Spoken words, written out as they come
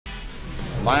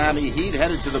Miami Heat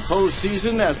headed to the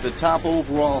postseason as the top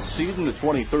overall seed in the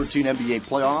 2013 NBA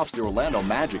playoffs. The Orlando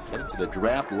Magic headed to the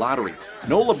draft lottery.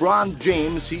 No LeBron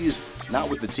James. He's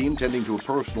not with the team, tending to a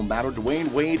personal matter.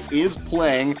 Dwayne Wade is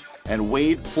playing, and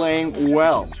Wade playing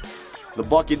well. The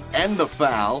bucket and the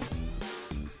foul.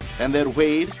 And then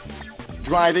Wade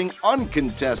driving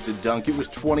uncontested dunk. It was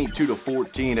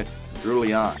 22-14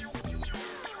 early on.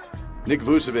 Nick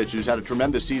Vucevic, who's had a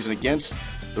tremendous season against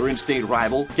their in-state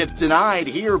rival, gets denied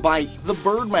here by the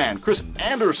Birdman. Chris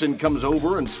Anderson comes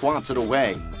over and swats it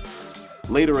away.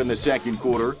 Later in the second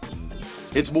quarter,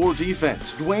 it's more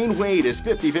defense. Dwayne Wade, his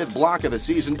 55th block of the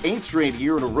season, 8th straight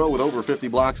year in a row with over 50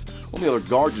 blocks. Only other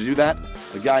guard to do that,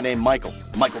 a guy named Michael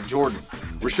Jordan.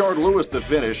 Rashard Lewis the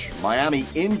finish. Miami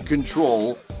in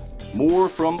control. More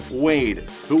from Wade,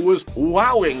 who was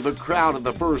wowing the crowd in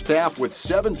the first half with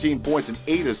 17 points and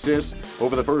 8 assists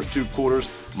over the first two quarters.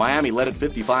 Miami led it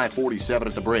 55-47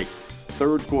 at the break.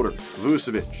 Third quarter,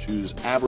 Vucevic, who's averaged